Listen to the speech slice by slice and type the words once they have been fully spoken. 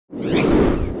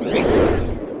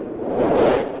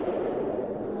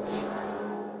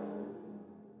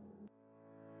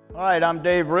All right, I'm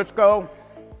Dave Ritzko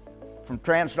from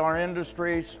Transtar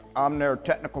Industries. I'm their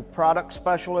technical product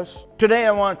specialist. Today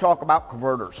I want to talk about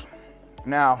converters.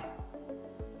 Now,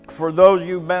 for those of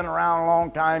you who've been around a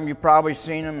long time, you've probably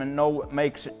seen them and know what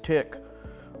makes it tick.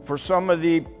 For some of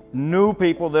the new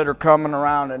people that are coming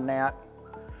around in that,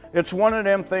 it's one of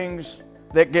them things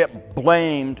that get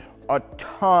blamed a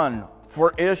ton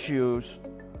for issues,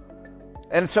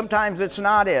 and sometimes it's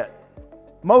not it.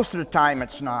 Most of the time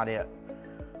it's not it.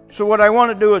 So what I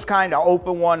want to do is kind of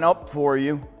open one up for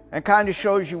you and kind of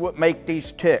shows you what make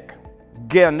these tick.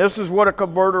 Again, this is what a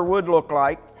converter would look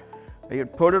like.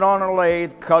 You'd put it on a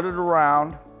lathe, cut it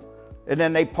around, and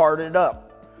then they part it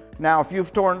up. Now, if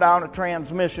you've torn down a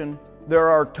transmission, there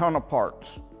are a ton of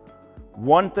parts.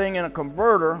 One thing in a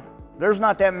converter, there's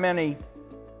not that many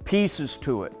pieces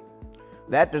to it.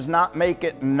 That does not make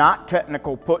it not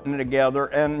technical putting it together.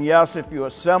 And yes, if you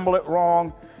assemble it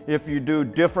wrong, if you do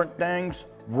different things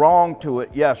wrong to it,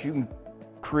 yes, you can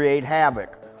create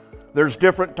havoc. There's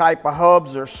different type of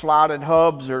hubs. There's slotted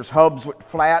hubs. There's hubs with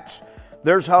flats.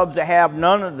 There's hubs that have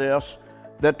none of this,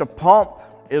 that the pump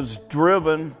is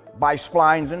driven by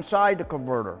splines inside the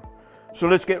converter. So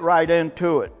let's get right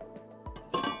into it.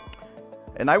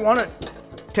 And I want to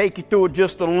take you through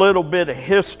just a little bit of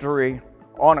history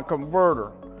on a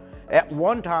converter. At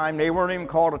one time, they weren't even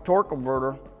called a torque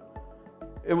converter.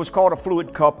 It was called a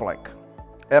fluid coupling.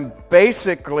 And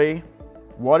basically,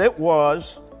 what it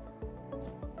was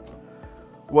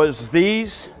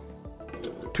these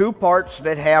two parts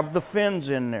that have the fins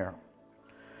in there.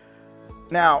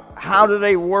 Now, how do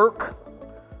they work?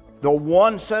 The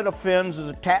one set of fins is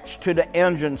attached to the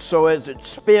engine, so as it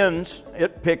spins,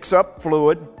 it picks up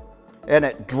fluid and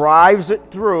it drives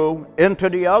it through into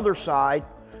the other side,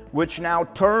 which now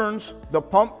turns the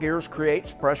pump gears,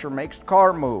 creates pressure, makes the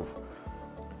car move.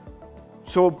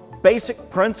 So basic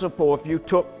principle, if you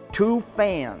took two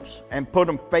fans and put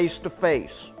them face to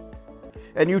face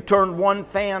and you turned one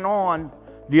fan on,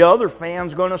 the other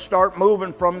fan's going to start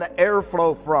moving from the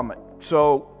airflow from it.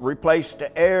 So replace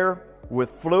the air with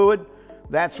fluid,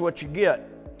 that's what you get.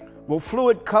 Well,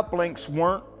 fluid couplings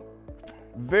weren't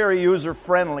very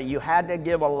user-friendly. You had to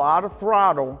give a lot of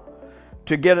throttle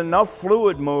to get enough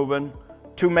fluid moving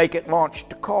to make it launch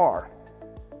the car.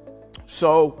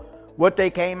 So what they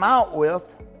came out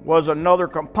with was another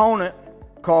component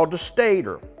called the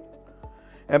stator.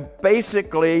 And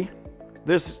basically,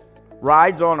 this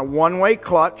rides on a one-way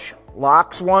clutch,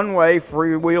 locks one way,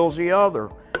 freewheels the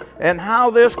other. And how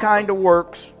this kind of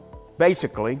works,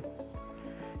 basically,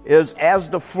 is as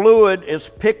the fluid is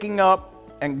picking up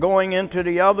and going into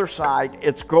the other side,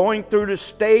 it's going through the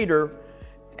stator,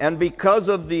 and because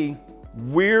of the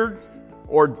weird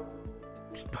or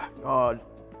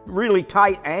really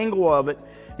tight angle of it,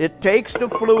 it takes the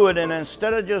fluid, and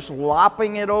instead of just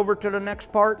lopping it over to the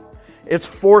next part, it's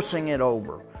forcing it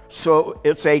over. So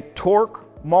it's a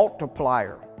torque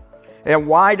multiplier. And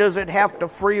why does it have to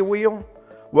freewheel?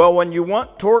 Well, when you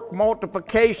want torque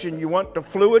multiplication, you want the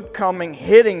fluid coming,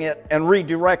 hitting it, and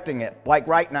redirecting it, like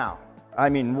right now. I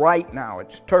mean, right now,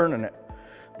 it's turning it.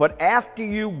 But after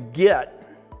you get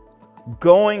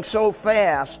going so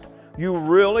fast, you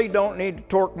really don't need the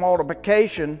torque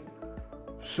multiplication.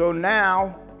 So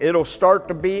now it'll start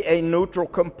to be a neutral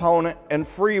component and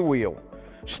freewheel.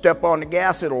 Step on the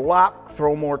gas, it'll lock,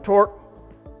 throw more torque.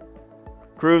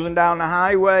 Cruising down the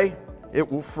highway,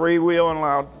 it will freewheel and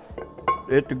allow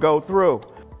it to go through.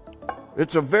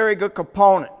 It's a very good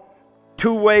component.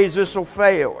 Two ways this will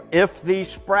fail. If the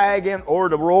sprag or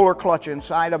the roller clutch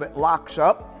inside of it locks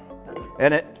up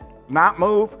and it not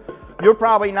move, you're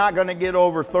probably not going to get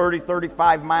over 30,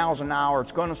 35 miles an hour.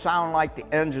 It's going to sound like the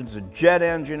engine's a jet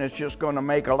engine. It's just going to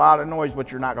make a lot of noise,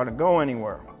 but you're not going to go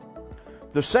anywhere.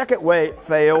 The second way it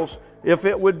fails, if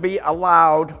it would be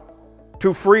allowed to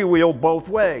freewheel both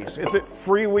ways. If it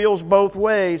freewheels both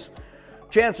ways,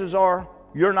 chances are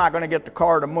you're not going to get the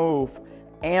car to move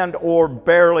and or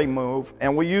barely move.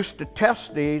 And we used to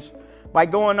test these by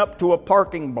going up to a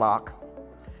parking block.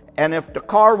 And if the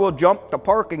car will jump the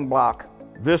parking block,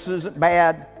 this isn't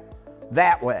bad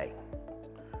that way.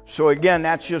 So again,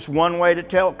 that's just one way to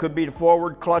tell. It could be the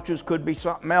forward clutches, could be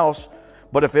something else.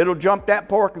 But if it'll jump that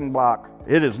parking block,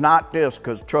 it is not this,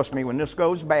 because trust me, when this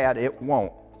goes bad, it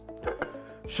won't.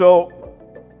 So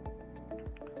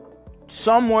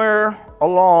somewhere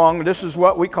along, this is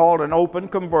what we called an open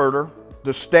converter,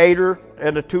 the stator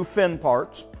and the two fin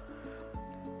parts.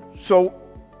 So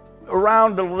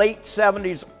around the late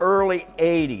 70s, early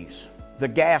 80s, the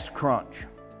gas crunch.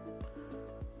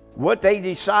 What they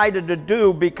decided to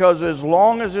do, because as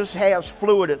long as this has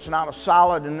fluid, it's not a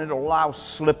solid and it'll allow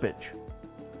slippage.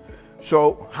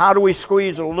 So how do we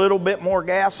squeeze a little bit more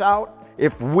gas out?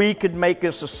 If we could make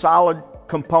this a solid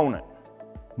component,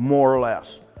 more or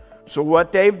less. So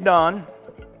what they've done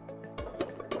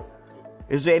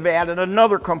is they've added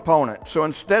another component. So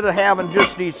instead of having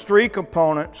just these 3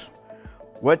 components,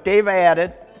 what they've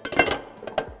added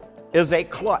is a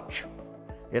clutch.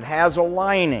 It has a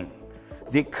lining.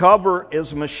 The cover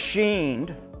is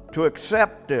machined to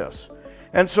accept this.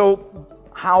 And so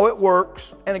how it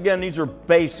works, and again, these are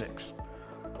basics.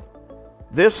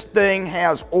 This thing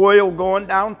has oil going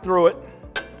down through it.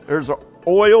 There's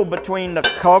oil between the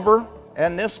cover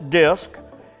and this disc,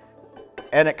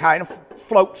 and it kind of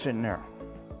floats in there.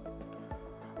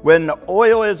 When the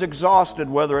oil is exhausted,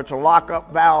 whether it's a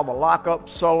lockup valve, a lockup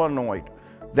solenoid,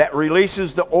 that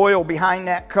releases the oil behind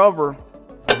that cover,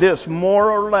 this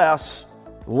more or less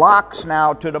locks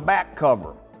now to the back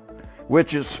cover,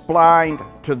 which is splined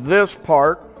to this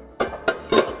part,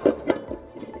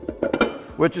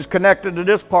 which is connected to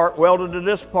this part, welded to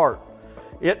this part.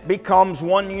 It becomes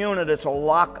one unit. It's a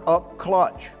lock-up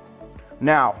clutch.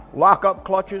 Now, lock-up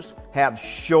clutches have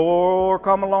sure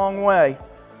come a long way.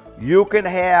 You can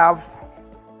have,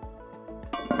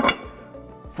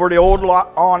 for the old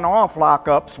on-off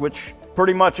lockups, which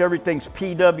pretty much everything's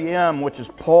PWM, which is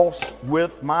pulse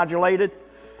width modulated.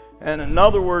 And in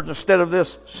other words, instead of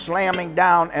this slamming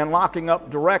down and locking up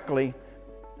directly,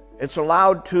 it's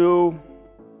allowed to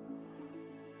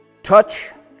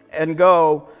touch and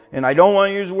go. And I don't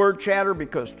want to use the word chatter,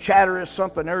 because chatter is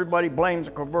something everybody blames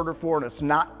a converter for, and it's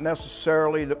not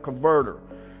necessarily the converter.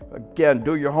 Again,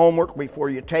 do your homework before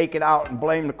you take it out and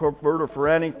blame the converter for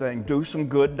anything. Do some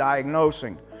good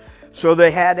diagnosing. So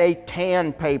they had a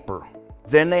tan paper.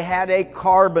 Then they had a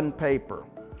carbon paper.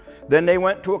 Then they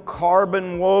went to a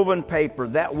carbon woven paper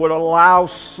that would allow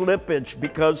slippage,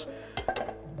 because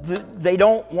they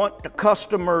don't want the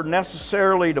customer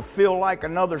necessarily to feel like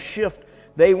another shift.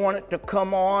 They want it to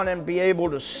come on and be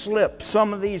able to slip.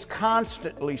 Some of these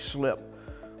constantly slip.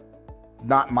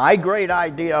 Not my great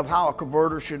idea of how a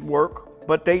converter should work,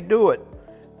 but they do it.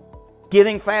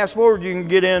 Getting fast forward, you can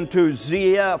get into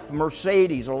ZF,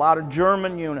 Mercedes, a lot of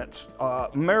German units.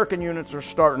 American units are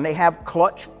starting. They have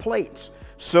clutch plates,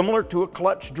 similar to a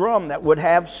clutch drum that would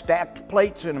have stacked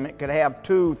plates in them. It could have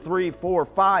 2, 3, 4,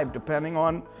 5, depending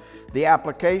on the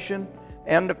application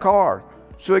and the car.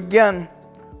 So again,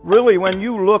 really, when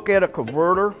you look at a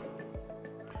converter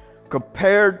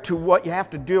compared to what you have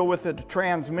to deal with at the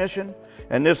transmission,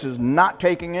 and this is not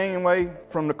taking any away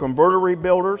from the converter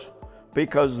rebuilders,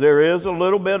 because there is a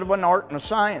little bit of an art and a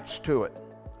science to it.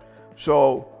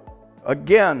 So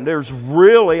again, there's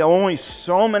really only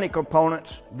so many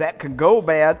components that could go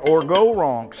bad or go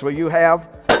wrong. So you have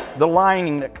the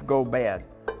lining that could go bad.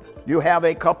 You have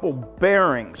a couple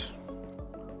bearings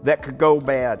that could go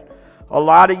bad. A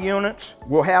lot of units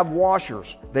will have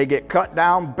washers. They get cut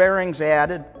down, bearings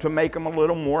added to make them a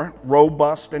little more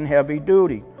robust and heavy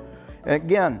duty. And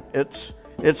again, it's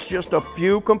just a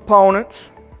few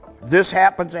components. This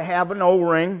happens to have an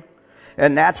O-ring,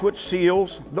 and that's what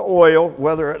seals the oil,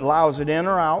 whether it allows it in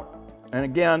or out. And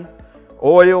again,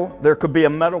 oil, there could be a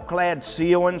metal-clad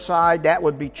seal inside. That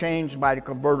would be changed by the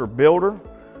converter builder.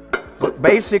 But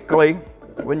basically,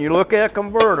 when you look at a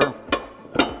converter,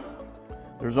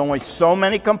 there's only so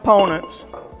many components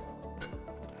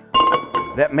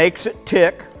that makes it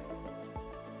tick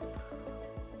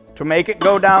to make it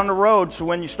go down the road. So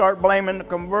when you start blaming the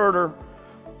converter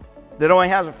that only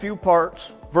has a few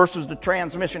parts versus the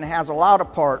transmission has a lot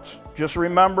of parts, just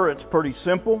remember it's pretty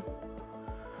simple.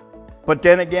 But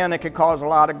then again, it can cause a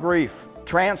lot of grief.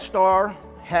 Transtar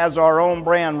has our own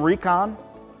brand Recon.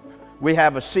 We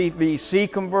have a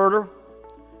CVC converter,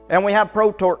 and we have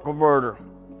Pro Torque converter.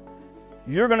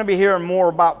 You're going to be hearing more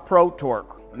about Pro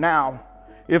Torque. Now,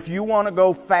 if you want to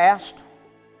go fast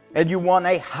and you want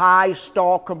a high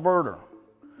stall converter,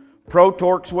 Pro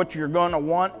Torque's what you're going to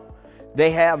want.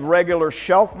 They have regular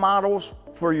shelf models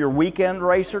for your weekend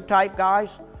racer type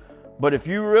guys. But if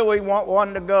you really want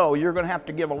one to go, you're going to have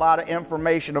to give a lot of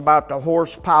information about the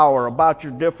horsepower, about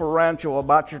your differential,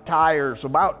 about your tires,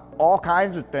 about all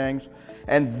kinds of things.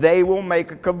 And they will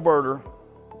make a converter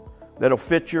that'll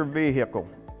fit your vehicle.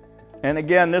 And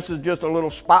again, this is just a little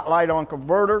spotlight on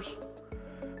converters.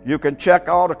 You can check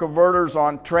all the converters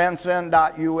on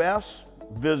transcend.us.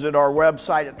 Visit our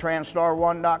website at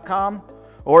transtar1.com.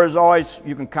 Or as always,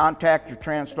 you can contact your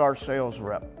Transtar sales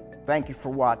rep. Thank you for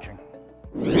watching.